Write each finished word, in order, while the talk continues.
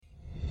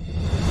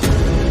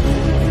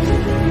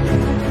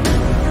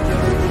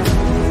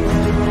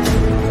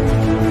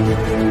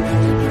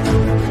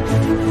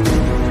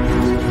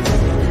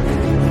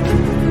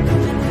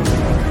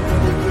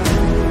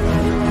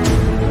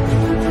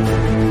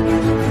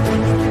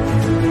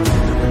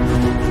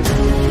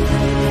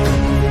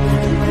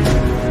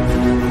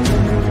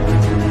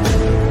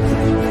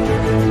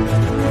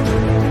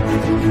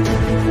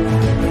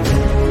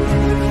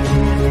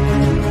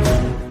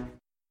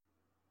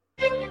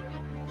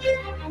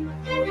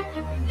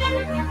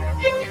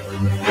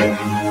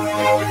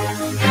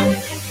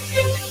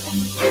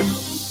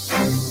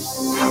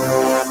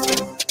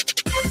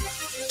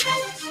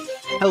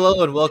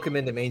Hello and welcome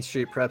into Main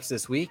Street Preps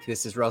this week.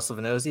 This is Russell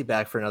Vannozzi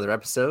back for another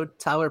episode.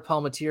 Tyler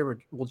Palmateer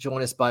will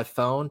join us by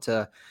phone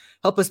to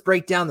help us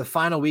break down the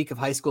final week of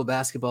high school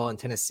basketball in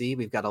Tennessee.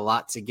 We've got a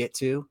lot to get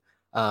to.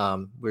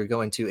 We're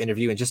going to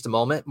interview in just a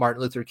moment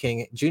Martin Luther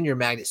King Jr.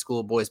 Magnet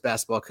School boys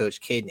basketball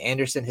coach Caden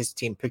Anderson. His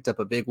team picked up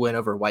a big win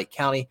over White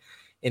County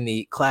in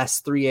the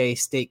Class 3A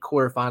state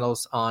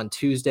quarterfinals on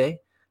Tuesday.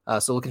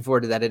 So looking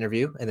forward to that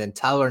interview. And then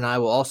Tyler and I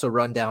will also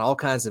run down all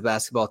kinds of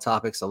basketball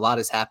topics. A lot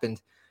has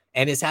happened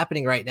and is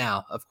happening right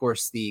now. Of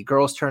course, the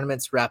girls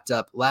tournaments wrapped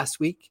up last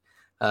week.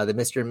 The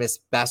Mr. and Miss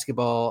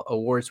Basketball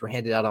Awards were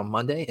handed out on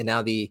Monday. And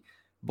now the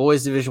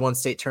boys Division I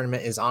state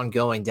tournament is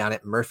ongoing down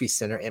at Murphy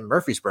Center in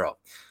Murfreesboro.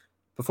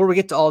 Before we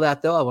get to all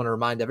that, though, I want to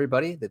remind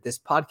everybody that this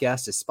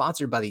podcast is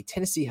sponsored by the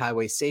Tennessee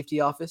Highway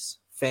Safety Office.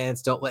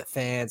 Fans don't let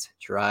fans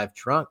drive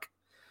drunk.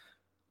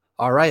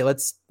 All right,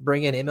 let's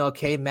bring in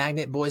MLK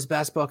Magnet boys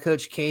basketball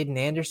coach Caden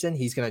Anderson.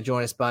 He's going to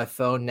join us by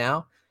phone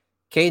now.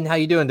 Caden, how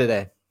you doing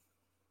today?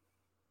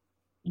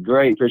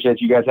 Great.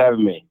 Appreciate you guys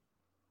having me.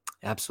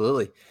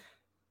 Absolutely.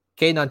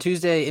 Caden, on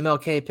Tuesday,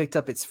 MLK picked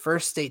up its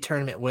first state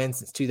tournament win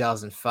since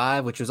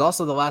 2005, which was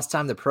also the last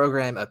time the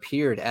program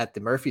appeared at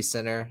the Murphy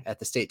Center at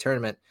the state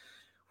tournament.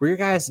 Were you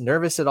guys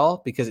nervous at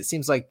all? Because it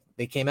seems like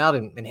they came out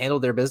and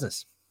handled their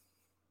business.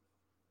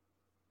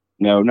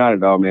 No, not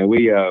at all, man.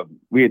 We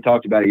had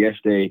talked about it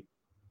yesterday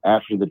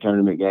after the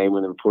tournament game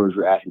when the reporters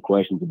were asking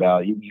questions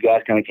about you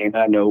guys kind of came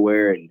out of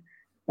nowhere and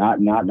not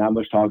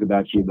much talk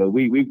about you, but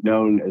we've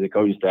known as a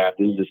coaching staff,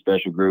 this is a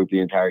special group the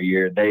entire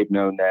year. They've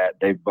known that.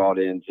 They've bought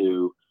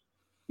into,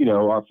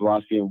 our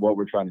philosophy and what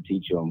we're trying to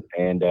teach them.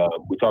 And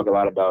we talk a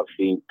lot about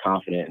being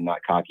confident and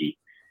not cocky.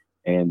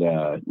 And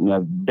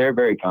they're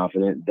very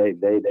confident.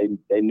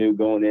 They knew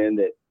going in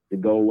that the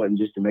goal wasn't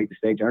just to make the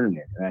state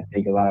tournament. And I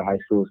think a lot of high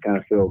schools kind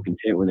of feel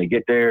content when they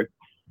get there,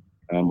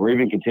 or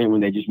even content when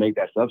they just make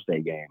that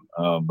sub-state game.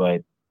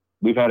 But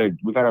we've had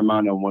our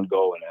mind on one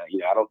goal, and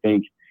I don't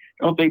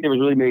think there was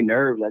really many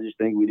nerves. I just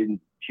think we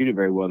didn't shoot it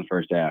very well in the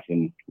first half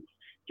and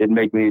didn't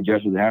make many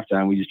adjustments at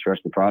halftime. We just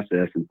trust the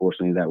process, and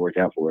fortunately that worked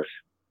out for us.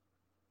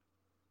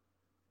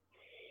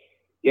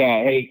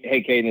 Yeah.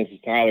 Hey, Caden, this is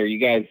Tyler. You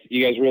guys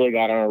really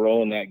got on a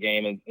roll in that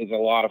game, and it's a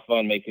lot of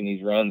fun making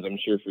these runs, I'm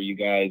sure, for you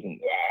guys.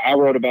 And I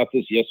wrote about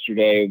this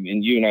yesterday,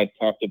 and you and I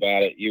talked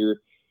about it. Your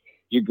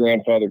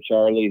grandfather,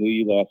 Charlie, who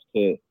you lost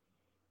to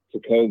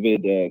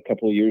COVID a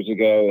couple of years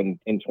ago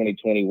in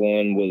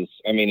 2021 was,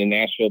 a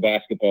Nashville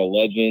basketball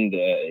legend,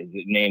 is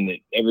a name that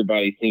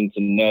everybody seemed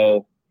to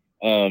know.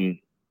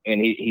 And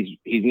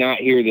he's not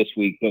here this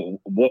week, but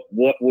what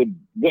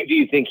do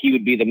you think he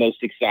would be the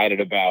most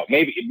excited about?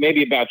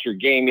 Maybe about your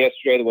game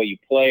yesterday, the way you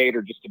played,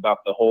 or just about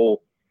the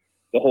whole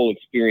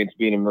experience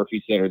being in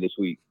Murphy Center this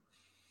week?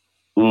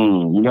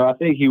 I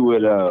think he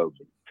would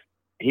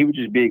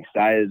just be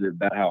excited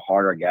about how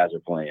hard our guys are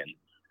playing.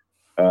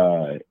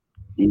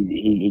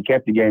 He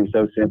kept the game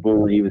so simple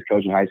when he was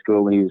coaching high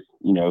school, when he was,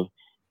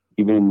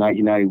 even in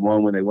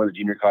 1991 when they won the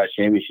junior college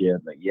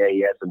championship. Like, yeah,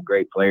 he had some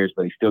great players,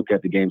 but he still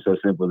kept the game so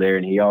simple there.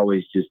 And he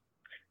always just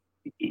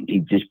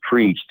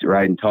preached,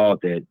 right, and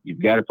taught that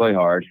you've got to play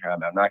hard. I'm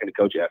not going to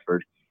coach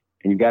effort,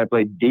 and you've got to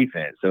play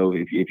defense. So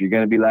if you're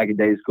going to be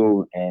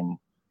lackadaisical and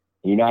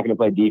you're not going to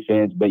play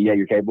defense, but yeah,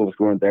 you're capable of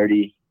scoring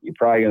 30, you're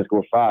probably going to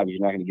score 5, but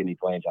you're not going to get any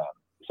playing time.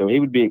 So he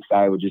would be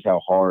excited with just how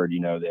hard,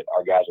 that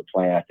our guys are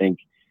playing. I think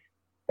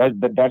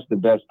that's the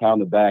best pound on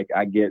the back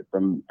I get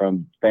from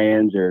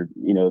fans or,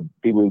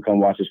 people who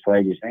come watch us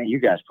play. Just, man, you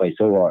guys play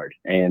so hard.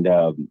 And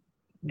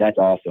that's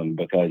awesome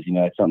because,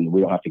 it's something that we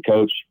don't have to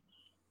coach.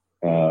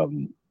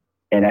 And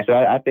so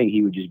I think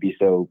he would just be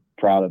so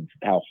proud of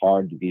how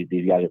hard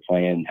these guys are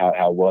playing,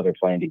 how well they're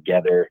playing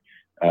together.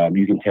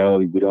 You can tell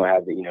we don't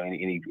have,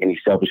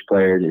 any selfish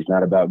players. It's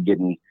not about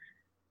getting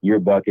your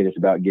bucket. It's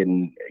about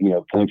getting,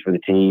 points for the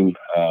team.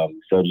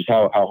 So just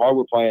how hard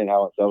we're playing,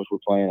 how unselfish we're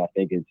playing, I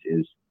think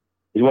is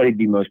what he'd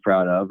be most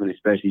proud of, and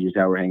especially just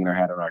how we're hanging our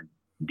hat on our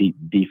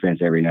defense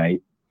every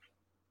night.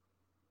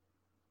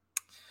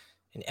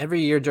 And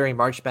every year during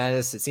March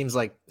Madness, it seems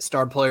like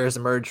star players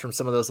emerge from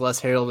some of those less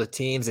heralded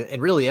teams,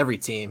 and really every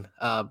team,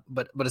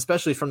 but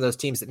especially from those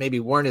teams that maybe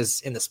weren't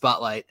as in the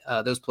spotlight.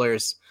 Those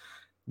players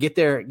get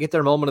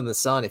their moment in the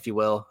sun, if you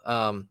will.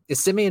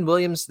 Is Simeon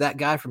Williams that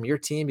guy from your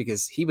team?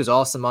 Because he was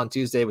awesome on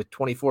Tuesday with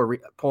 24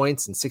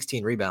 points and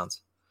 16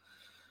 rebounds.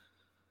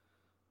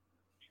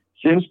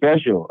 Sim's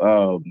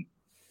special.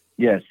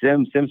 Yeah,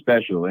 Sim's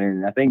special.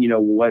 And I think,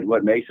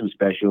 what makes him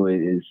special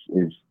is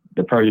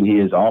the person he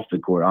is off the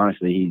court.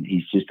 Honestly,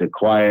 he's just a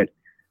quiet,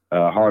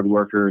 hard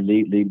worker,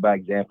 lead by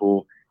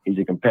example. He's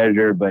a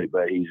competitor, but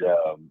he's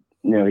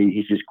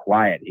he's just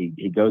quiet.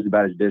 He goes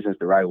about his business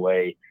the right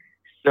way.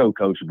 So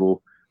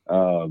coachable.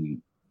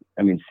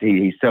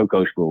 He's so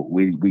coachable.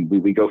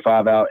 We go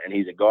 5 out and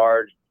he's a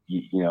guard.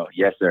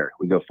 Yes, sir.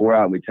 We go 4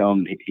 out and we tell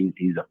him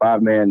he's a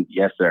 5-man.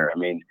 Yes, sir.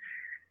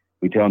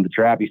 We tell him to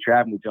trap, he's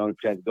trapping. We tell him to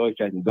protect the goal, he's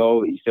protecting the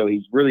goal. So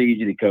he's really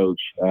easy to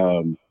coach.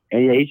 And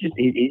yeah, he's just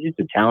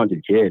a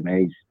talented kid,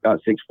 man. He's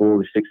about 6'4",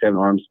 with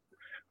 6'7"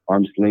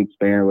 arms length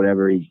span or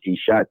whatever. He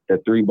shot the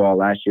 3 ball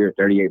last year at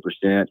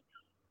 38%.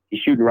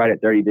 He's shooting right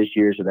at 30 this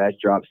year, so that's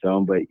dropped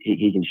some. But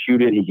he can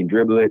shoot it, he can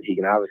dribble it, he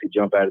can obviously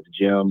jump out at the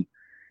gym,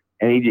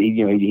 and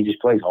he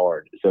just plays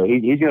hard. So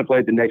he's going to play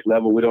at the next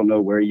level. We don't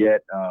know where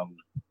yet.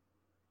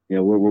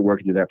 We're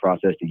working through that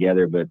process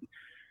together. But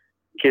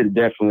kid's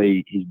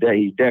definitely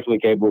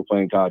capable of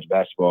playing college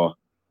basketball.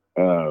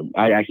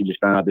 I actually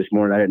just found out this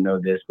morning. I didn't know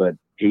this, but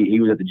he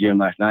was at the gym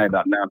last night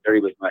about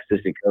 9:30 with my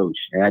assistant coach,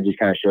 and that just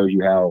kind of shows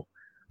you how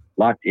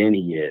locked in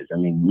he is. I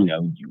mean,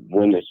 you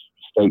win this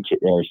state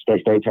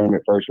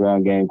tournament first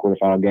round game,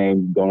 quarterfinal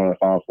game, going on the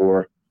Final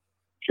Four.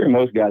 Sure,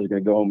 most guys are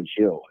going to go home and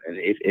chill, and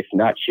if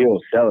not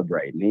chill,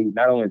 celebrate. And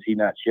not only is he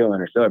not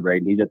chilling or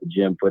celebrating, he's at the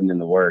gym putting in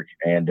the work.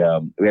 And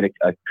we had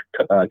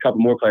a couple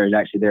more players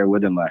actually there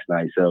with him last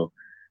night. So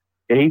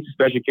yeah, he's a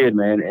special kid,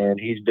 man, and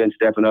he's been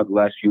stepping up the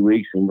last few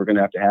weeks, and we're going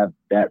to have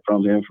that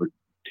from him for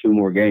 2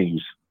 more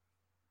games.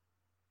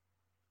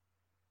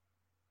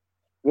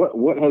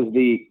 What has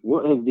the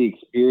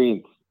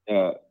experience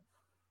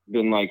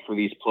been like for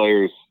these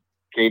players,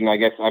 Caden? I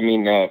guess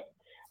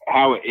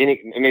how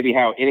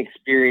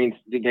inexperienced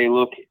did they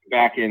look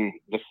back in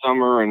the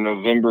summer and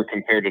November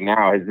compared to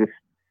now? Has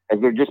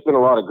there just been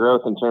a lot of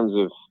growth in terms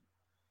of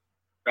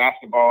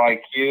basketball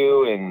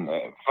IQ and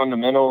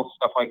fundamentals,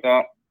 stuff like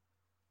that?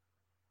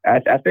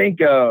 I think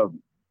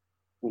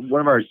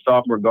one of our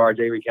sophomore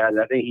guards, Avery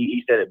Caden, I think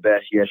he said it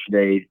best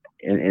yesterday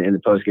in the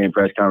post-game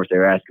press conference. They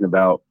were asking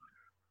about,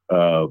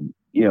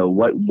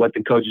 what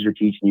the coaches are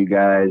teaching you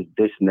guys,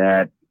 this and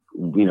that,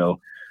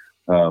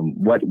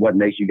 what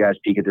makes you guys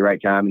peak at the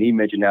right time. And he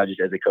mentioned how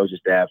just as a coaching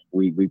staff,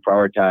 we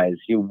prioritize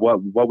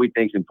what we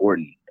think is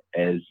important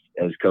as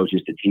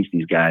coaches to teach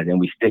these guys,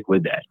 and we stick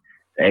with that.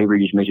 Avery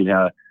just mentioned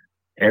how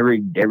every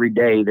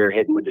day they're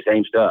hitting with the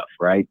same stuff,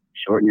 right?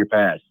 Shorten your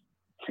pass,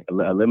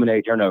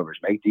 eliminate turnovers,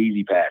 make the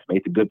easy pass,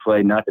 make the good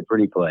play, not the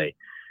pretty play.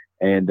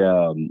 And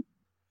so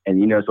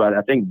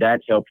I think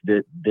that's helped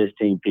this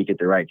team peak at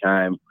the right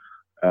time.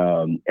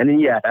 And then,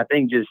 yeah, I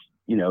think just,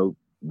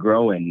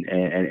 growing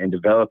and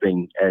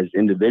developing as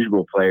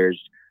individual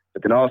players,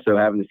 but then also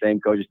having the same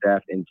coaching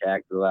staff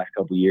intact for the last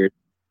couple of years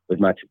with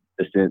my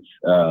assistants.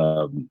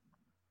 Last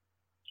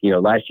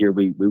year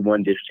we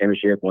won district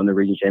championship, won the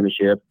region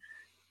championship,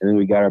 and then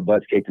we got our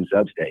butts kicked in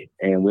sub-state,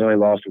 and we only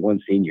lost to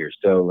 1 senior.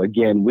 So,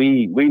 again,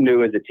 we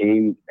knew as a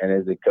team and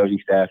as a coaching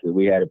staff that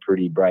we had a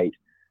pretty bright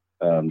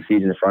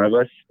season in front of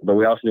us, but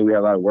we also knew we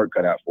had a lot of work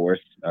cut out for us.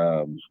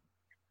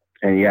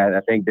 And, yeah,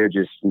 I think they're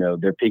just,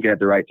 they're peaking at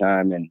the right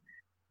time, and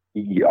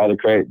all the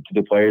credit to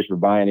the players for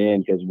buying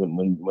in, because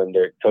when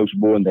they're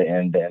coachable and they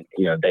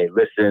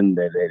listen,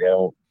 they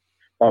don't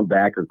come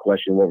back or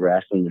question what we're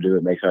asking them to do,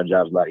 it makes our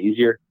jobs a lot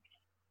easier.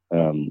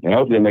 And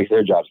hopefully it makes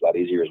their jobs a lot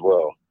easier as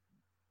well.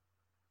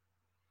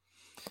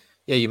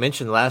 Yeah, you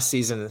mentioned last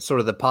season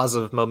sort of the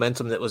positive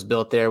momentum that was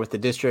built there with the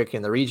district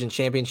and the region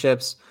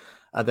championships,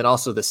 then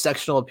also the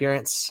sectional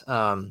appearance.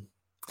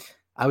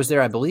 I was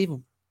there, I believe,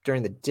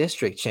 during the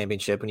district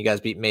championship when you guys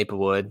beat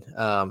Maplewood,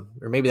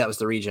 or maybe that was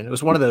the region. It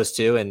was one of those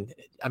two. And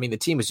I mean, the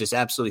team was just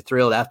absolutely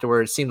thrilled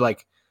afterwards. It seemed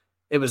like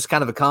it was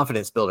kind of a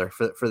confidence builder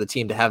for the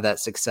team to have that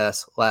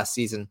success last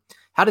season.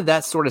 How did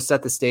that sort of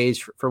set the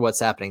stage for what's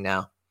happening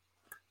now?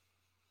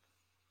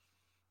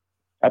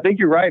 I think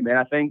you're right, man.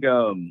 I think,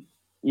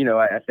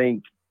 I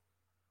think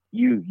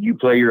you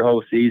play your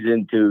whole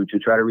season to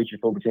try to reach your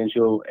full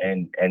potential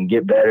and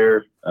get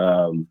better.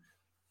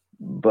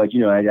 But,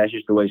 that's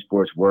just the way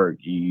sports work.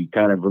 You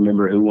kind of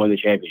remember who won the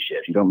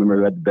championships. You don't remember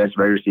who had the best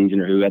regular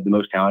season or who had the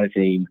most talented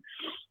team.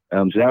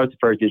 So that was the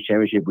first district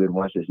championship we had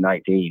won since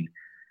 19.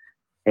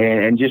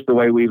 And just the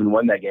way we even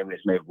won that game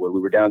against Maplewood, we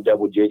were down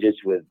double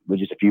digits with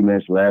just a few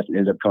minutes left and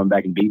ended up coming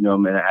back and beating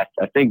them. And I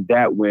think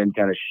that win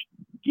kind of,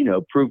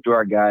 proved to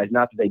our guys,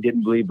 not that they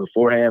didn't believe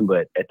beforehand,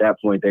 but at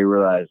that point they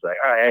realized, like,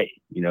 all right, hey,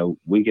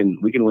 we can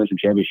win some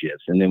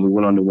championships. And then we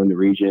went on to win the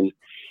region.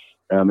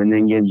 And then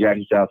again,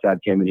 Jackson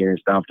Southside came in here and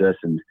stomped us,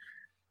 and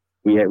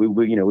we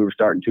were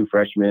starting 2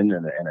 freshmen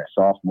and a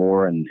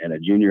sophomore and a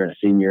junior and a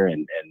senior,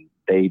 and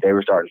they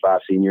were starting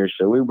 5 seniors.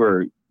 So we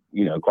were,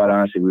 quite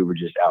honestly, we were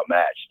just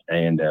outmatched,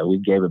 and we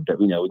gave a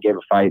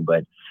fight,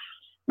 but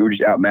we were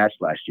just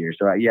outmatched last year.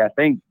 So I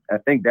think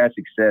that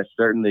success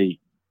certainly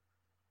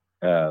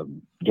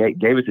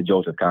gave us a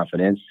jolt of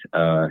confidence.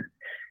 And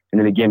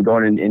then again,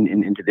 going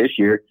into this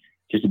year,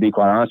 just to be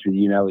quite honest with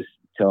you, I was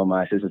telling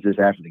my assistants this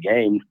after the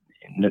game.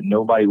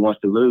 Nobody wants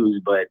to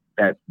lose, but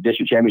that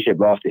district championship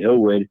loss to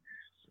Hillwood,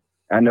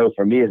 I know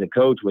for me as a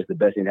coach, was the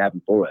best thing that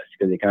happened for us,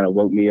 because it kind of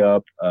woke me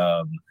up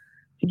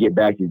to get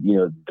back to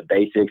the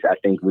basics. I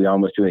think we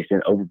almost to an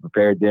extent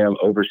over-prepared them,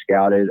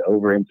 over-scouted,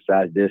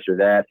 overemphasized this or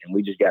that, and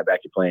we just got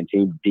back to playing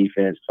team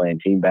defense,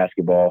 playing team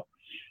basketball.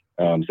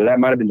 So that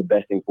might have been the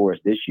best thing for us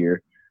this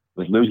year,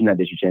 was losing that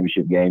district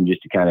championship game,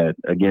 just to kind of,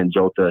 again,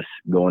 jolt us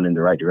going in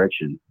the right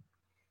direction.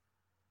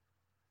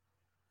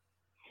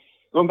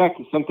 Going back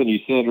to something you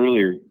said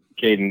earlier,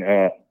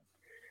 Caden,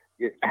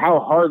 how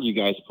hard you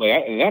guys play.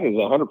 That is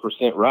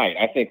 100% right.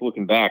 I think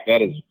looking back,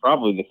 that is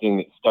probably the thing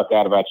that stuck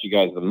out about you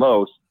guys the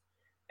most.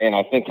 And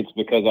I think it's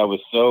because I was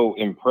so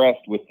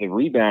impressed with the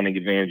rebounding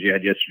advantage you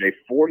had yesterday,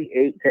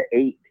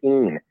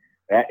 48-18.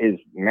 That is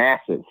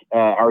massive.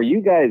 Are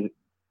you guys,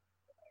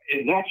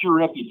 is that your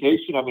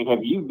reputation? I mean,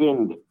 have you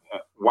been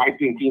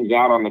wiping teams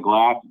out on the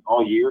glass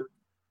all year?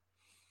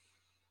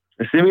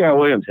 Simeon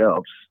Williams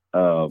helps.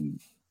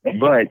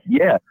 But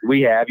yeah,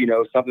 we have,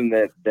 something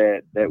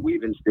that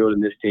we've instilled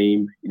in this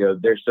team.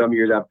 There's some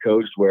years I've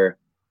coached where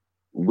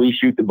we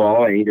shoot the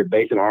ball and either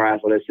based on our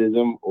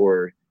athleticism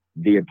or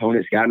the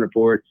opponent's scouting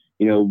report,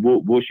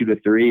 we'll shoot a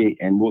three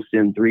and we'll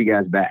send three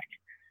guys back.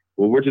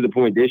 Well, we're to the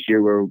point this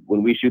year where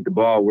when we shoot the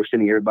ball, we're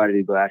sending everybody to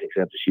the glass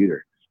except the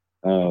shooter.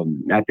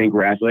 I think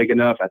we're athletic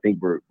enough. I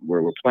think we're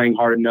playing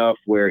hard enough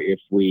where if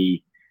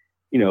we,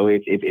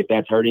 if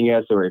that's hurting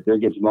us or if they're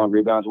getting some long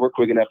rebounds, we're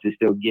quick enough to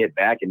still get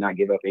back and not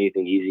give up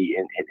anything easy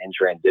in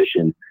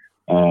transition.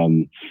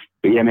 But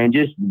yeah, man,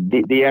 just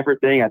the effort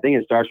thing, I think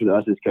it starts with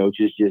us as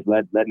coaches, just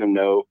letting them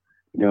know,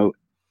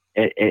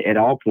 at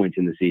all points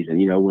in the season,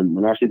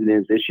 when our season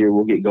ends this year,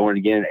 we'll get going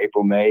again in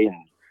April, May, and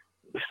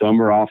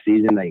summer off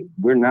season.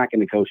 We're not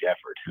going to coach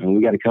effort. And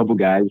we got a couple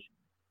guys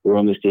who are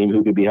on this team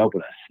who could be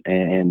helping us,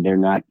 and they're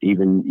not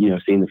even,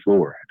 seeing the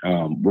floor.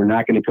 We're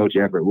not going to coach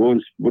effort.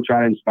 We'll try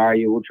to inspire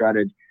you. We'll try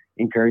to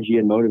encourage you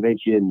and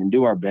motivate you and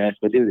do our best.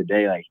 But at the end of the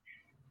day,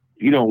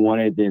 if you don't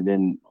want it,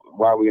 then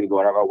why are we going to go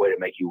out of our way to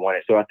make you want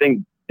it? So I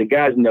think the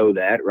guys know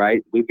that,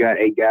 right? We've got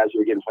 8 guys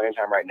who are getting playing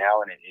time right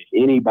now, and if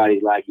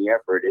anybody's lacking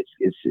effort,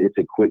 it's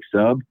a quick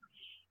sub.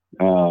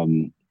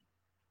 And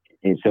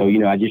so,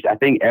 I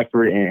think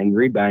effort and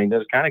rebounding,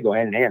 those kind of go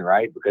hand in hand,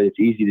 right? Because it's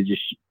easy to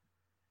just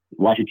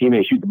watch your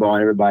teammates shoot the ball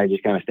and everybody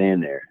just kind of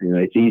stand there.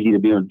 It's easy to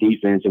be on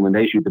defense, and when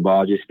they shoot the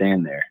ball, just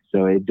stand there.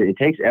 So it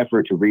takes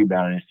effort to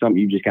rebound, and it's something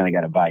you just kind of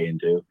got to buy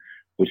into,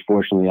 which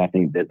fortunately I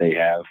think that they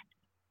have.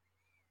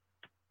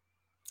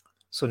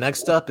 So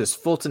next up is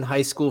Fulton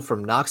High School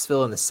from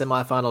Knoxville in the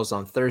semifinals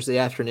on Thursday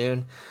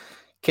afternoon.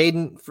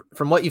 Caden,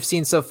 from what you've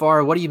seen so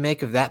far, what do you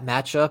make of that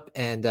matchup?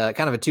 And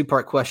kind of a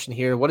two-part question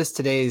here. What does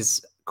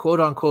today's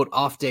quote-unquote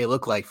off day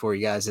look like for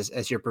you guys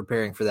as you're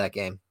preparing for that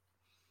game?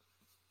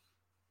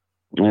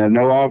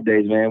 No off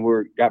days, man.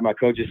 Got my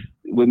coaches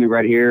with me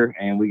right here,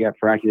 and we got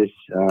practice.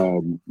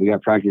 We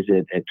got practice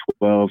at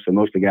 12, so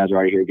most of the guys are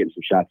already here getting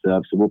some shots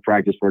up. So we'll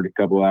practice for a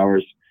couple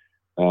hours,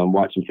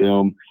 watch some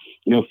film.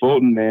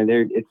 Fulton, man,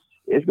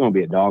 it's going to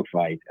be a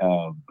dogfight.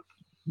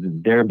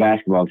 They're a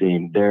basketball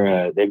team.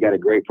 They've got a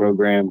great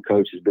program.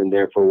 Coach has been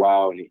there for a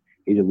while, and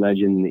he's a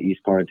legend in the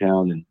east part of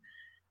town, and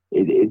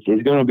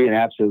it's going to be an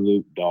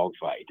absolute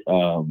dogfight.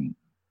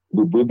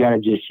 We've got to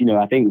just,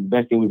 I think the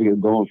best thing we've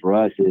got going for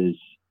us is,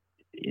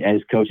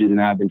 as coaches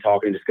and I have been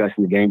talking and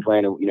discussing the game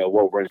plan and,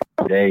 what we're going to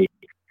do today,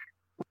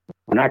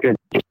 we're not going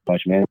to take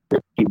much, man. We're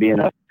going to keep being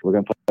us. We're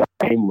going to play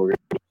the game. We're going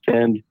to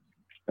defend,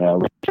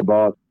 run the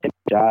ball, take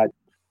a shot.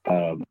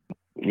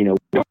 We don't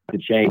have to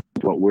change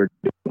what we're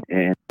doing.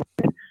 And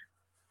it's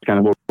kind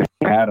of what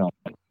we're at on.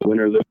 Win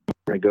or lose,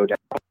 we're going to go down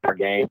our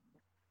game.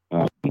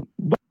 But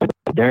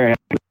they're a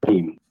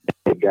team.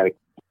 They've got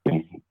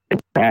an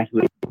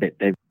athlete. They've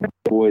got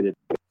a boy that's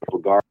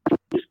regardless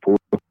just poor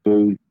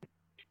food.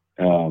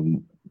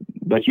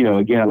 But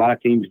again, a lot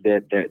of teams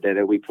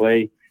that we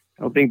play,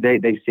 I don't think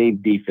they've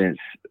seen defense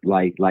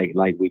like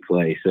we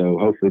play. So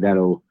hopefully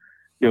that'll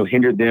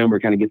hinder them or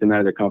kind of get them out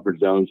of their comfort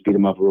zone, speed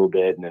them up a little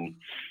bit, and then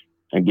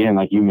again,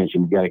 like you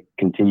mentioned, we've got to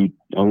continue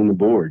owning the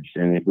boards,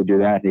 and if we do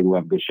that, I think we'll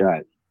have a good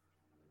shot.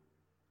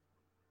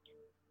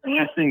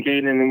 Last thing,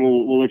 Caden, and then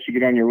we'll let you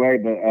get on your way.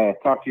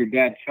 But talk to your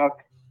dad,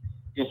 Chuck,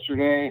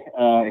 yesterday.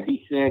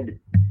 He said,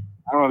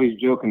 I don't know if he's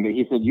joking, but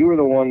he said you were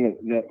the one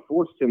that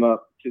forced him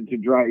up to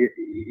drive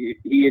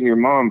he and your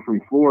mom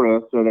from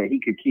Florida so that he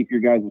could keep your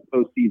guys'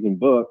 postseason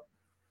book.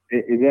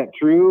 Is that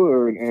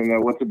true,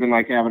 and what's it been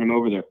like having him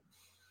over there?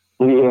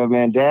 Yeah,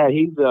 man, Dad,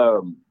 he's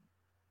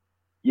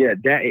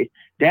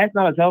Dad's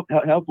not as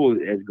helpful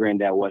as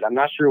Granddad was. I'm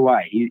not sure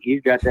why.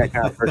 He's got that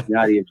kind of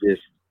personality of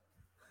just,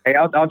 hey,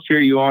 I'll cheer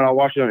you on. I'll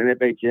watch it on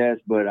NFHS,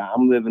 but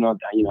I'm living on,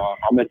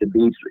 I'm at the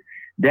beach.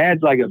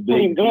 Dad's like a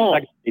big,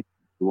 like a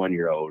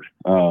 1-year-old.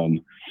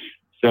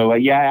 So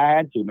yeah, I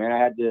had to, man. I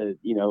had to,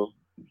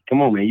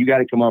 come on, man. You got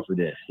to come up for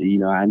this.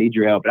 I need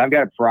your help, but I've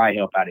got to pry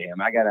help out of him.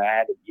 I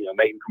had to,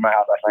 make him come to my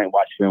house last night and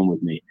watch film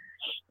with me.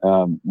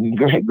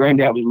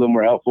 Granddad was a little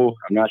more helpful.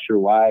 I'm not sure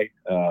why,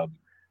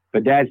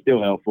 but Dad's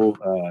still helpful.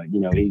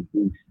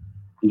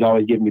 He's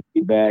always giving me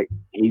feedback.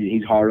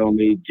 He's hard on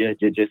me,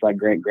 just like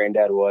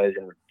Granddad was,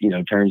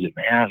 and terms of,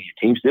 man, your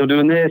team's still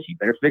doing this. You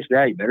better fix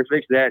that. You better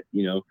fix that.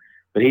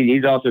 But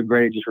he's also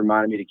great at just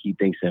reminding me to keep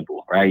things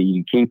simple, right?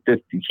 You keep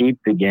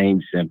the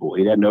game simple.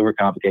 He doesn't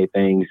overcomplicate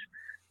things,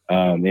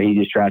 and he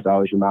just tries to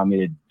always remind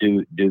me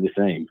to do the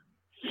same.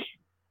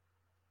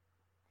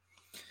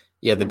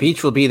 Yeah, the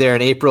beach will be there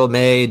in April,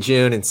 May,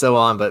 June, and so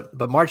on.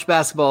 But March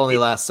basketball only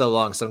lasts so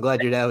long, so I'm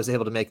glad your dad was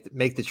able to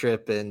make the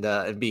trip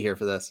and be here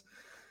for this.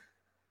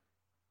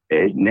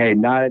 Hey,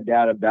 not a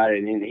doubt about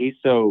it. And he's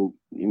so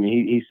I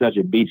mean, he's such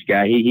a beach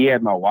guy. He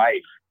had my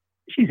wife.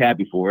 She's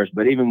happy for us,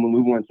 but even when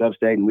we won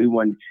Sub-State and we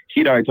won,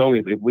 she'd already told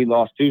me if we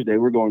lost Tuesday,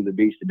 we're going to the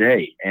beach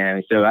today.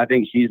 And so I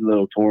think she's a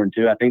little torn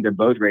too. I think they're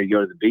both ready to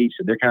go to the beach.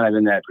 So they're kind of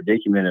in that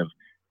predicament of,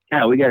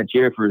 we got to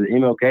cheer for the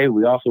MLK.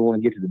 We also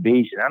want to get to the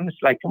beach. And I'm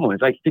just like, come on,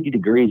 it's like 50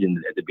 degrees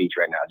at the beach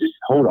right now. Just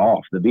hold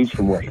off. The beach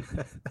can wait.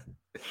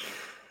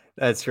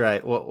 That's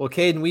right. Well,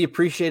 Caden, we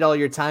appreciate all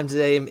your time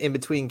today in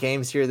between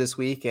games here this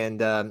week. And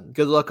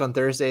good luck on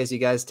Thursday as you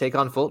guys take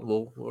on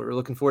Fulton. We're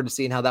looking forward to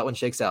seeing how that one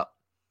shakes out.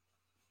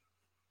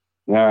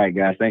 All right,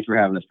 guys. Thanks for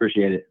having us.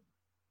 Appreciate it.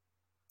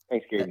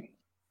 Thanks, Caden.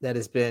 That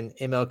has been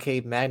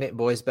MLK Magnet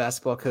boys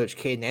basketball coach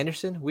Caden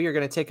Anderson. We are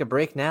going to take a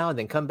break now and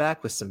then come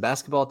back with some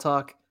basketball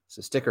talk.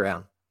 So stick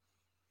around.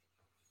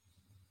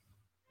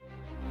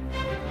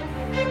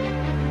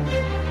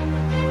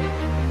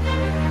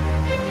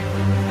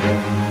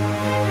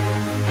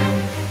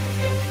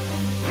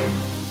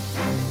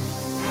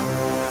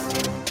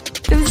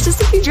 It was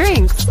just a few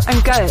drinks.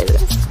 I'm good.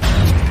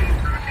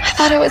 I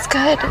thought it was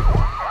good.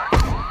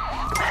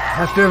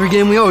 After every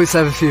game, we always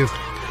have a few.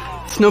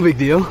 It's no big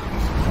deal.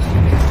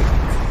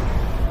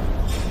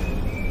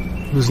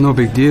 It was no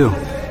big deal.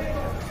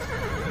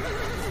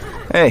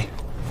 Hey,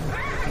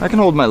 I can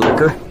hold my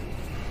liquor.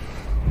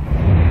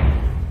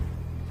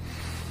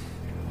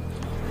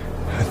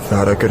 I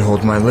thought I could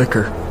hold my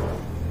liquor.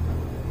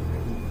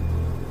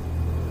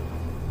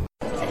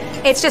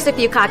 It's just a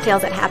few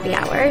cocktails at happy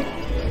hour.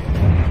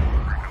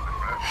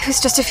 It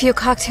was just a few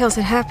cocktails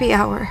at happy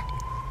hour.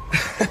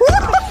 You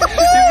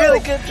really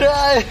good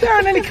try. There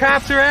aren't any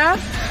cops around.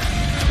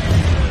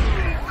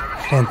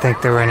 I didn't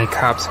think there were any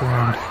cops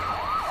around.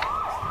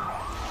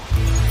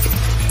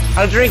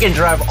 I drink and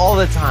drive all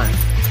the time.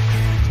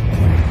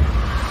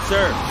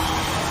 Sir,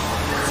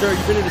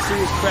 you've been in a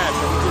serious crash. I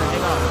need you to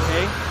hang on,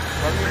 okay?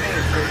 Run your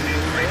name, sir.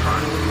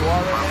 You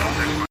are right now?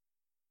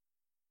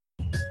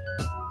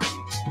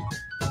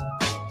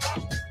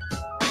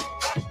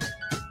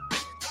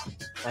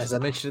 As I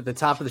mentioned at the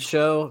top of the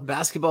show,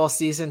 basketball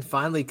season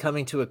finally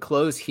coming to a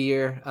close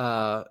here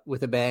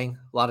with a bang.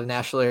 A lot of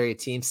national area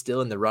teams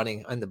still in the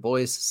running on the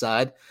boys'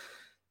 side.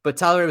 But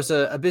Tyler, it was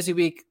a busy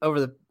week over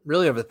the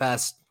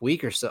past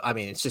week or so. I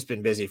mean, it's just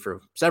been busy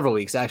for several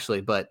weeks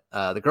actually. But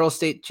the girls'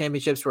 state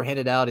championships were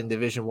handed out in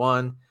Division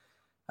I,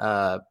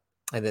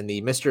 and then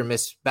the Mr. and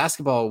Miss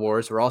Basketball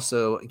Awards were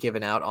also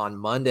given out on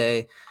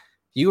Monday.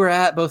 You were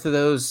at both of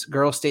those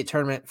girls' state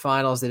tournament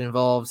finals that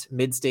involved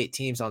mid-state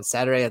teams on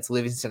Saturday. That's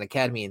Livingston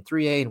Academy in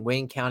 3A and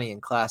Wayne County in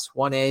Class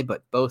 1A,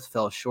 but both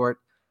fell short.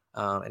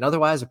 And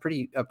otherwise, a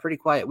pretty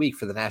quiet week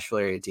for the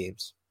national area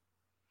teams.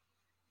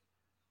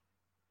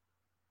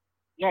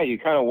 Yeah, you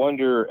kind of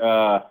wonder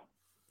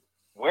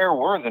where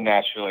were the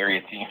national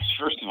area teams.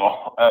 First of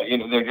all,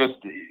 they're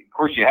just. Of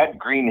course, you had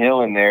Green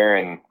Hill in there,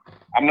 and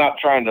I'm not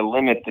trying to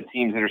limit the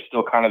teams that are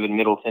still kind of in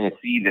Middle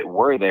Tennessee that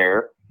were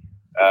there.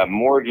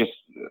 More just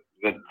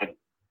the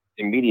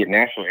immediate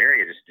national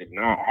area just did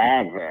not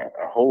have a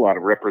whole lot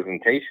of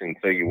representation.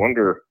 So you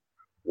wonder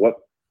what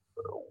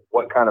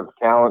kind of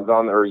talents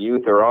or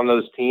youth are on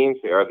those teams.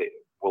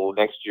 Will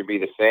next year be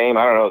the same?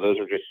 I don't know. Those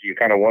are just, you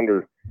kind of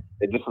wonder.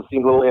 It just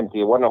seemed a little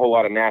empty. It wasn't a whole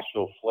lot of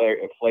national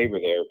flavor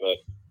there. But,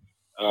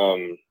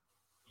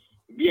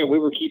 yeah, we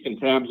were keeping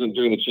tabs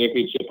during the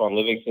championship on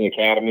Livingston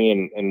Academy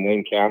and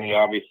Wayne County,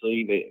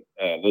 obviously.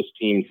 Those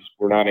teams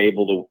were not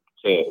able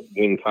to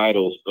win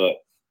titles, but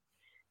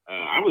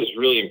I was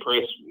really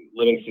impressed with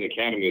Livingston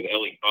Academy with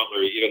Ellie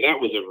Butler. That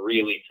was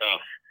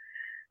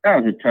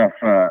a tough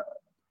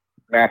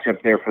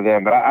matchup there for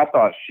them. But I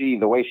thought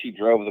the way she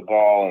drove the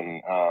ball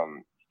and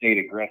stayed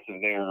aggressive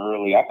there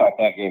early, I thought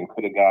that game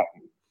could have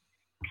gotten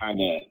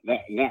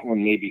that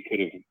one maybe could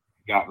have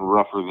gotten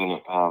rougher than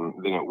it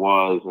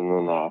was. And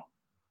then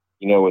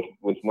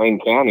with Wayne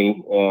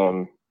County,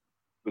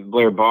 with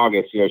Blair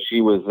Bogus,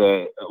 she was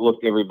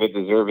looked every bit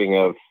deserving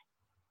of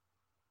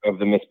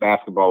the Miss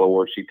Basketball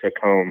Award she took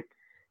home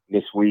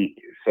this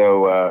week.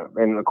 So,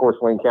 and of course,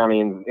 Wayne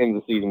County in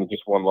the season with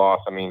just one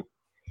loss. I mean,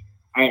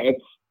 to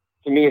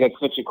me, that's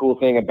such a cool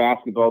thing, a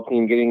basketball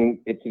team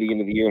getting it to the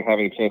end of the year and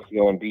having a chance to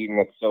go unbeaten.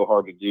 That's so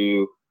hard to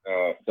do.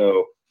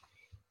 There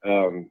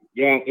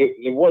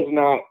was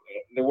not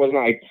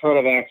a ton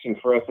of action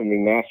for us in the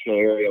Nashville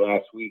area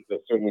last week,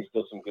 but certainly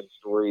still some good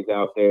stories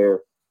out there.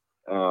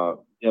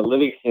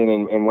 Livingston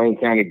and Wayne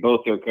County,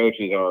 both their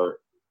coaches are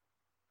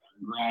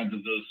grads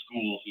of those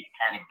schools who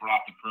kind of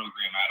brought the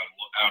program out of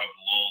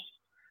Lowell,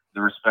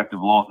 the respective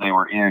Lowell they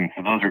were in.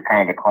 So those are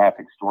kind of the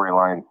classic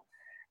storylines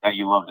that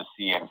you love to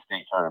see at a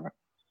state tournament.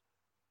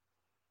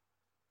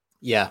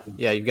 Yeah,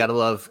 you've got to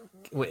love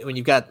when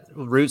you've got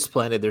roots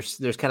planted.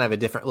 There's kind of a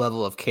different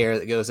level of care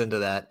that goes into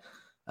that.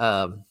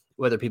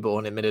 Whether people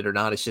want to admit it or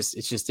not, it's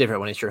just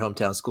different when it's your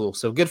hometown school.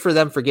 So good for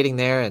them for getting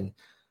there, and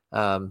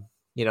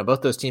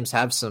both those teams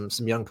have some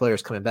young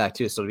players coming back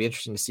too. So it'll be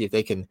interesting to see if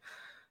they can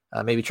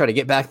maybe try to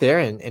get back there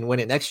and win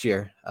it next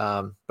year.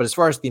 But as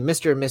far as the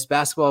Mr. and Miss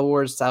Basketball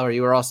Awards, Tyler,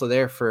 you were also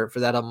there for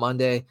that on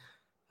Monday.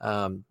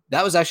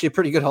 That was actually a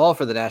pretty good haul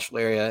for the Nashville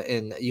area.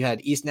 And you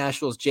had East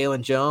Nashville's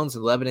Jalen Jones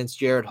and Lebanon's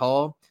Jared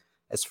Hall.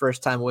 as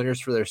first-time winners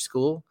for their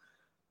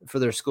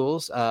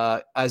schools.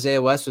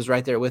 Isaiah West was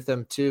right there with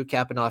them too,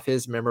 capping off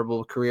his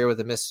memorable career with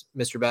a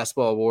Mr.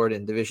 Basketball Award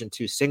in Division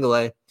II Single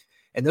A.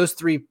 And those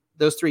three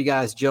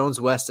guys, Jones,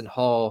 West, and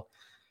Hall,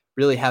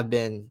 really have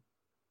been,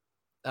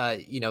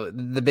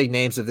 the big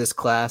names of this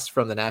class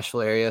from the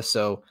Nashville area.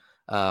 So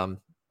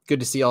good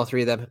to see all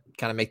three of them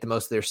kind of make the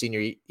most of their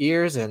senior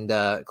years and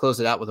close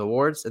it out with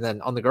awards. And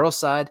then on the girls'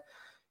 side,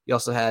 you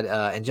also had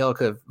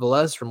Angelica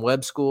Velez from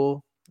Webb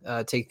School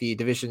take the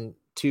Division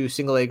II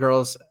Single A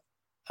Girls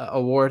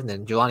Award, and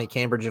then Jelani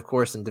Cambridge, of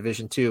course, in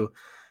Division II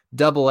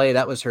AA.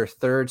 That was her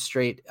third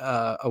straight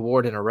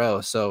award in a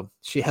row. So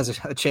she has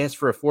a chance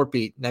for a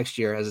four-peat next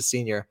year as a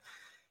senior.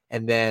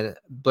 And then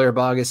Blair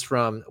Bogus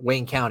from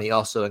Wayne County,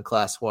 also in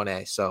Class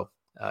 1A. So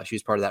she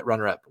was part of that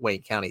runner-up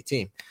Wayne County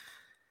team.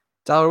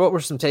 Tyler, what were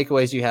some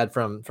takeaways you had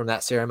from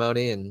that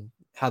ceremony and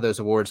how those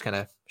awards kind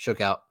of shook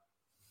out?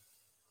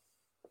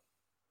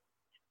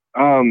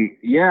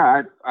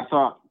 I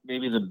thought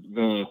maybe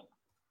the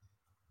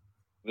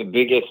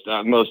biggest,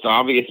 most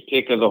obvious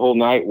pick of the whole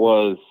night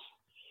was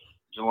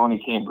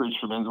Jelani Cambridge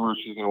from Ensworth.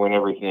 She's going to win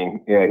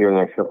everything here in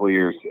the next couple of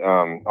years.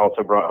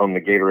 Also brought home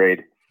the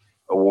Gatorade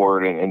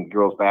Award, and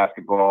girls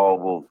basketball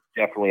will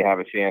definitely have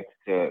a chance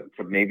to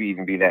maybe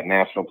even be that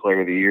National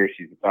Player of the Year.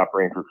 She's the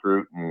top-ranked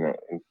recruit in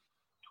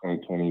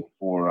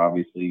 2024,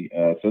 obviously.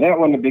 So that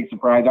wasn't a big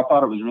surprise. I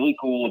thought it was really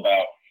cool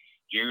about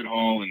Jared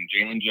Hall and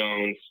Jalen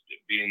Jones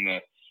being the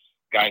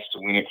guys to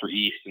win it for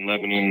East and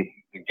Lebanon,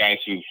 the guys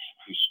who've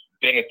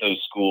been at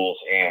those schools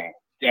and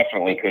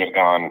definitely could have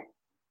gone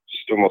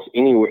just almost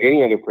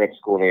any other prep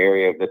school in the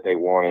area that they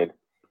wanted.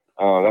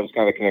 That was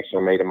kind of a connection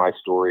I made in my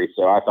story.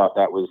 So I thought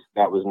that was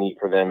neat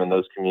for them in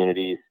those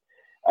communities.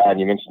 And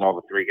you mentioned all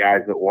the three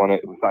guys that won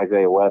it with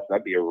Isaiah West.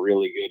 That'd be a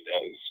really good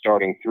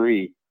starting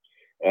three.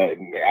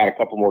 Add a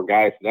couple more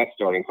guys to that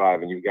starting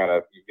five, and you've got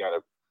a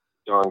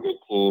darn good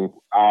team.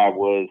 I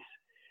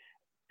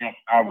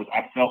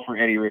felt for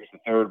Eddie Ricks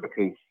III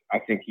because I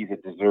think he's a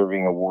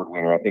deserving award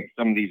winner. I think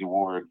some of these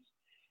awards,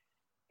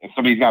 and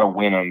somebody's got to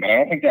win them, but I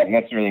don't think that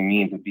necessarily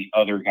means that the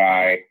other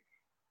guy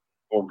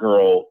or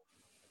girl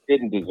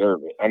didn't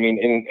deserve it. I mean,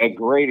 and a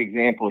great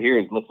example here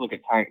is let's look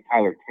at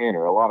Tyler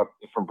Tanner. A lot of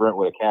from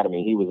Brentwood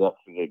Academy, he was up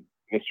for the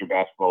Mr.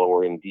 Basketball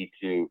Award in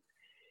D2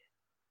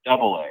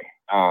 AA.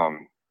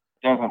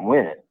 Doesn't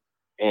win it,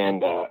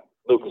 and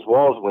Lucas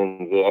Walls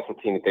wins it. That's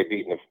the team that they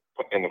beat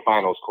in the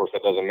finals. Of course,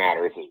 that doesn't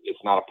matter.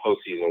 It's not a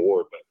postseason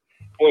award. But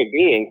point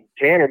being,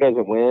 Tanner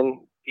doesn't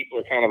win. People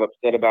are kind of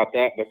upset about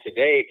that. But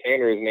today,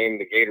 Tanner is named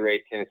the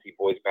Gatorade Tennessee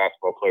Boys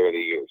Basketball Player of the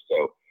Year.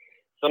 So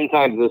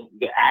sometimes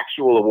the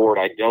actual award,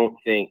 I don't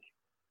think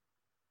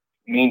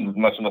means as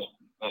much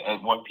as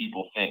what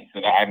people think.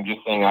 So I'm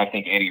just saying I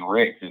think Eddie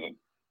Ricks is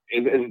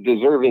as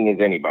deserving as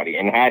anybody.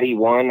 And had he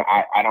won,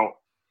 I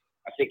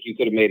think you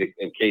could have made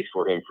a case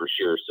for him for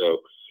sure. So,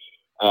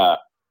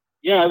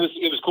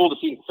 it was cool to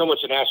see so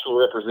much of Nashville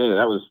represented.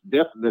 That was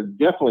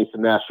definitely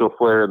some Nashville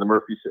flair in the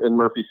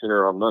Murphy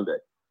Center on Monday.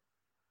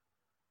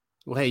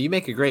 Well, hey, you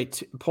make a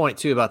great point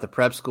too about the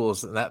prep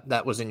schools, and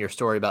that was in your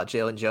story about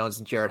Jalen Jones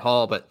and Jared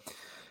Hall. But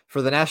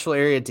for the Nashville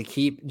area to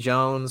keep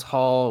Jones,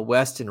 Hall,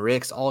 West, and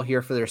Ricks all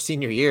here for their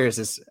senior years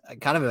is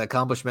kind of an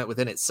accomplishment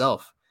within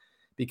itself.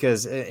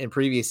 Because in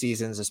previous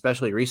seasons,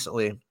 especially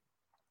recently,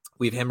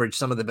 we've hemorrhaged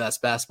some of the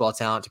best basketball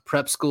talent to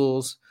prep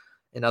schools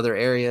in other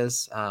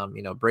areas.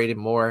 Braden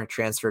Moore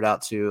transferred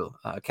out to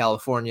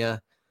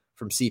California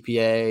from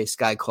CPA.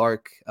 Sky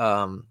Clark,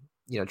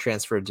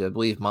 transferred to, I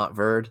believe,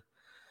 Montverde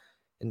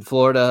in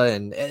Florida.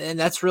 And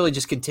that's really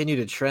just continued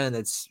a trend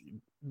that's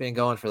been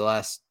going for the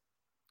last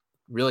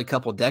really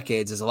couple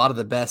decades, is a lot of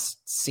the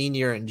best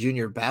senior and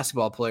junior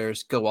basketball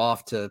players go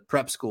off to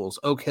prep schools.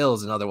 Oak Hill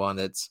is another one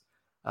that's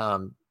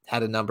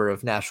had a number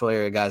of Nashville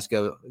area guys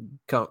go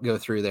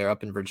through there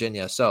up in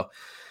Virginia. So,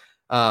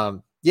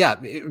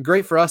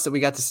 great for us that we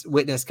got to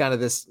witness kind of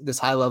this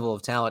high level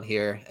of talent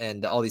here,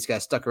 and all these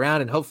guys stuck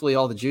around, and hopefully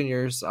all the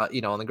juniors, on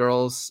the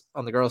girls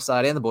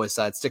side and the boys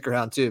side stick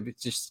around too,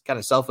 just kind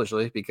of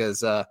selfishly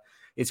because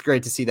it's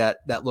great to see that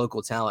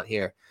local talent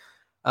here.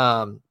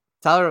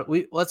 Tyler,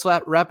 let's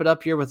wrap it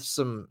up here with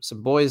some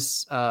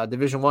boys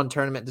Division I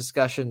tournament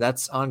discussion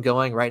that's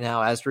ongoing right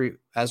now as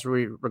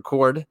we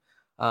record.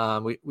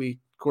 We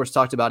of course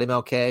talked about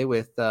MLK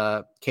with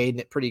Caden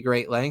at pretty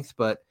great length,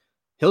 but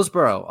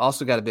Hillsboro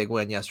also got a big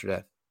win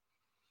yesterday.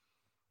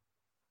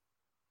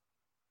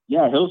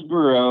 Yeah,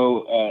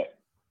 Hillsboro,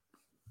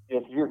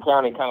 Sevier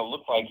County kind of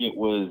looked like it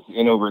was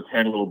in over its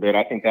head a little bit.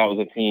 I think that was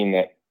a team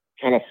that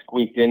kind of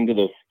squeaked into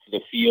the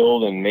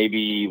field, and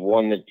maybe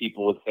one that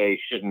people would say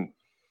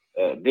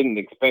didn't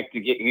expect to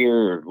get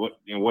here, or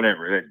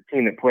whatever. A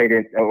team that played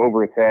it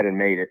over its head and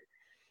made it.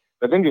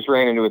 But then just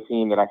ran into a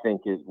team that I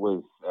think is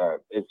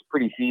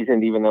pretty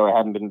seasoned, even though it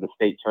hadn't been to the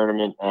state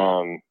tournament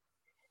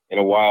in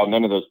a while.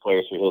 None of those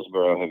players for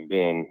Hillsboro have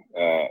been.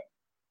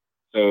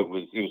 So it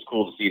was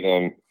cool to see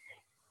them,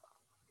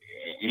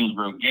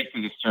 Hillsboro, get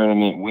to this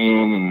tournament,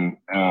 win,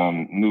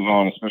 and move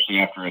on, especially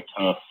after a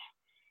tough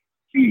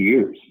 2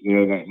 years.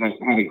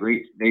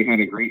 They had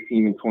a great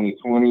team in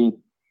 2020.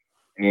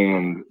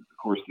 and of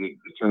course the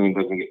tournament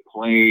doesn't get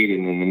played,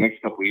 and then the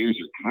next couple of years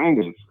are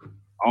kind of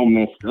all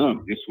messed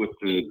up just with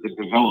the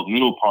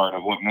developmental part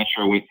of what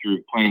Metro went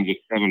through playing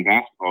just 7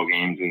 basketball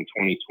games in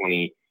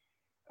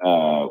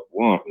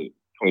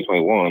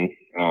 2021.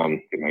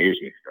 Get my ears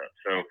mixed up.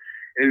 So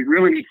it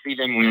really neat to see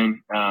them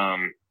win.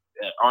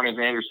 Arnaz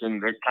Anderson,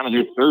 they're kind of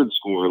their third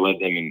scorer, led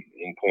them in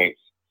points.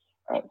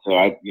 So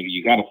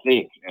you got to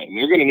think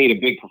they're going to need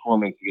a big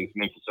performance against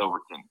Memphis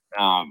Overton.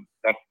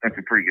 That's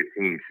a pretty good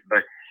team,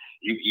 but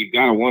you've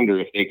got to wonder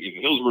if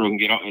Hillsboro can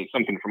get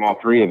something from all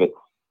three of it.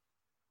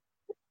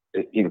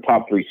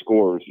 Top 3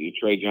 scorers,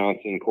 Trey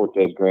Johnson,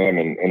 Cortez Graham,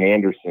 and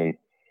Anderson.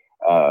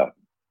 I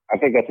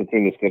think that's a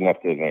team that's good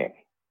enough to advance.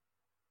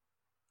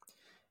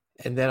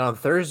 And then on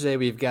Thursday,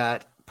 we've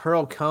got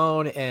Pearl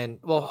Cone and,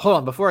 well, hold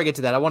on. Before I get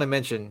to that, I want to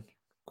mention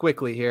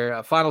quickly here,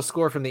 a final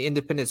score from the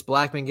Independence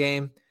Blackman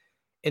game.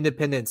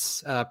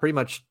 Independence pretty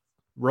much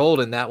rolled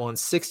in that one,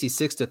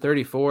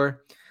 66-34.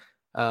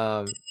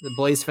 The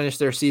Blaze finished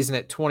their season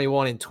at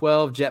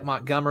 21-12. Jet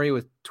Montgomery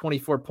with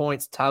 24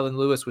 points, Tylen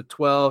Lewis with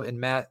 12,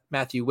 and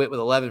Matthew Witt with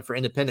 11 for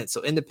Independence.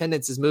 So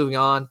Independence is moving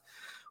on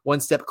one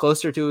step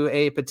closer to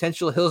a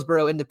potential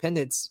Hillsboro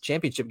Independence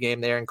championship game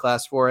there in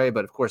Class 4A.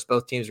 But of course,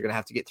 both teams are going to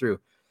have to get through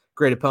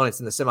great opponents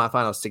in the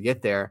semifinals to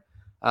get there.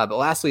 But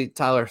lastly,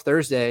 Tyler,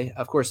 Thursday,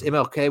 of course,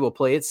 MLK will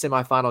play its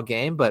semifinal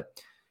game,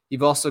 but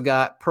you've also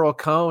got Pearl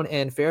Cone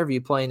and Fairview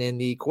playing in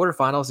the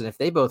quarterfinals, and if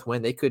they both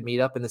win, they could meet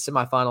up in the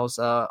semifinals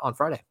on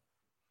Friday.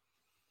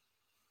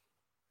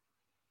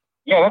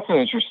 Yeah, that's an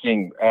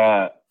interesting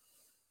your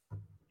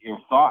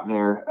thought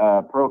there.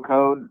 Pearl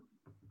Cone,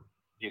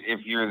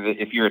 if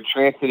you're a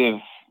transitive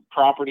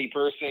property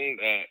person,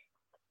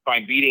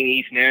 by beating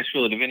East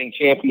Nashville, a defending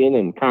champion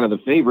and kind of the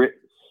favorite,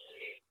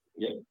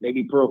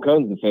 maybe Pearl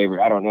Cone's the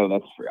favorite. I don't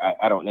know.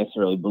 I don't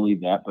necessarily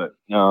believe that, but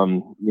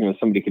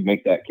somebody could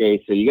make that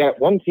case. So you got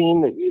one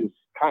team that is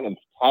kind of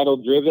title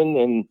driven,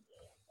 and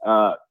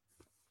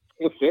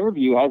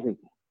Fairview hasn't.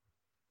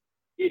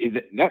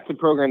 That's a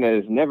program that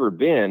has never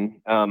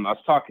been. I was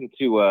talking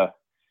to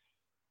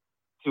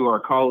our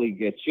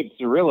colleague Chip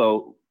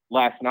Cirillo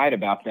last night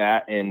about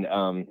that, and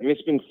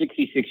it's been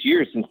 66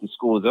 years since the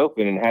school is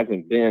open and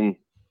hasn't been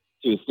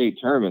to a state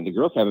tournament. The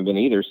girls haven't been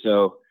either,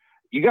 so.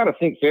 You got to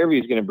think Fairview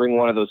is going to bring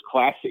one of those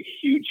classic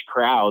huge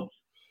crowds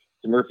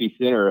to Murphy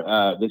Center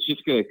that's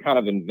just going to kind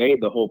of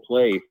invade the whole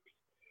place.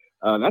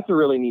 That's a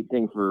really neat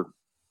thing for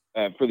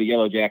the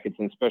Yellow Jackets,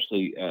 and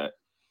especially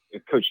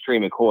Coach Trey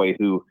McCoy,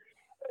 who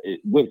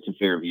went to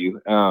Fairview.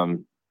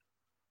 So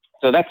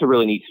that's a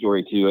really neat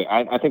story, too.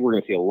 I think we're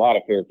going to see a lot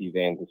of Fairview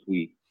fans this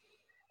week.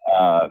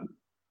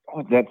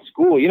 That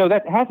school,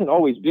 that hasn't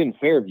always been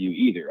Fairview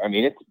either. I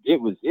mean,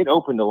 it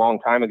opened a long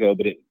time ago,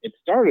 but it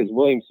started as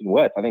Williamson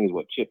West, I think is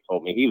what Chip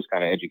told me. He was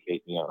kind of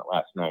educating me on it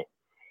last night.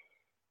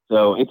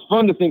 So it's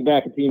fun to think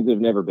back at teams that have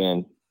never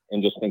been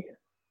and just think,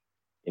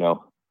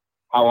 how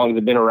long has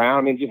it been around?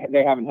 I mean,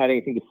 they haven't had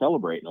anything to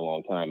celebrate in a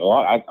long time.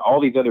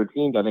 All these other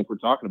teams I think we're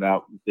talking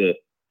about, the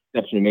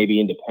exception of maybe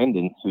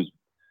Independence,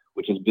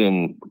 which has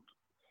been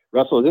 –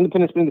 Russell, has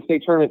Independence been in the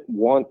state tournament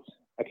once?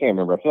 I can't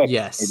remember. I feel like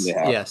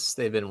yes,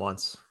 they've been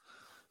once.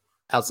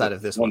 Outside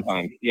of this one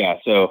time. Yeah.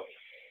 So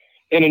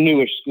in a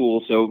newish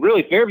school. So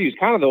really Fairview is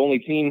kind of the only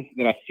team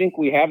that I think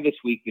we have this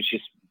week that's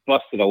just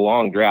busted a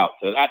long drought.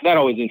 So that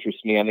always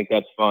interests me. I think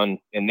that's fun.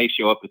 And they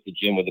show up at the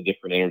gym with a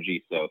different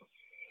energy. So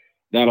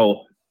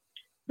that'll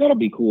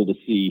be cool to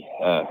see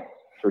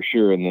for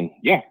sure. And then,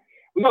 we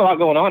got a lot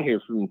going on here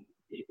from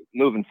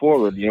moving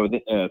forward.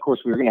 Of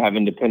course we were going to have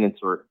Independence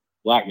or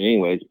Blackman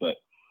anyways, but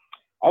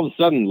all of a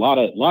sudden a lot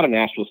of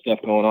Nashville stuff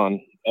going on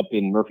up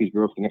in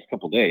Murfreesboro for the next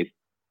couple of days.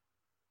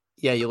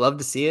 Yeah, you love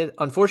to see it.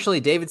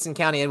 Unfortunately, Davidson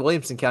County and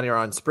Williamson County are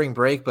on spring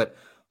break, but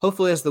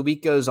hopefully as the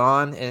week goes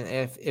on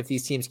and if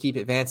these teams keep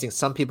advancing,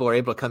 some people are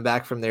able to come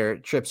back from their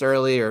trips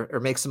early or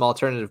make some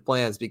alternative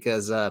plans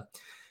because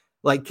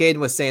like Caden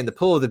was saying, the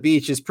pull of the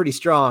beach is pretty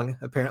strong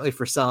apparently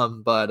for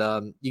some, but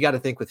you got to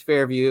think with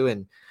Fairview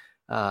and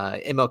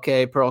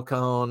MLK, Pearl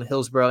Cone,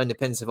 Hillsboro,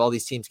 Independence, if all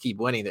these teams keep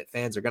winning, that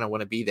fans are going to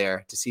want to be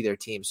there to see their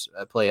teams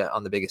play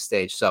on the biggest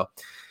stage. So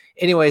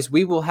anyways,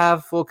 we will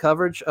have full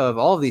coverage of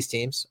all of these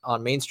teams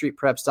on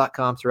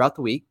mainstreetpreps.com throughout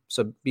the week.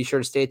 So be sure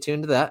to stay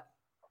tuned to that.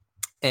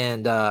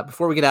 And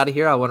before we get out of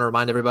here, I want to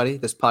remind everybody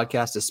this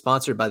podcast is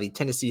sponsored by the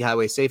Tennessee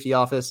Highway Safety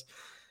Office.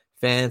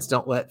 Fans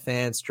don't let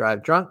fans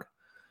drive drunk.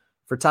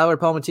 For Tyler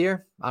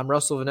Palmateer, I'm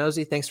Russell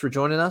Vannozzi. Thanks for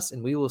joining us,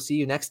 and we will see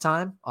you next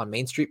time on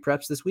Main Street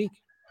Preps this week.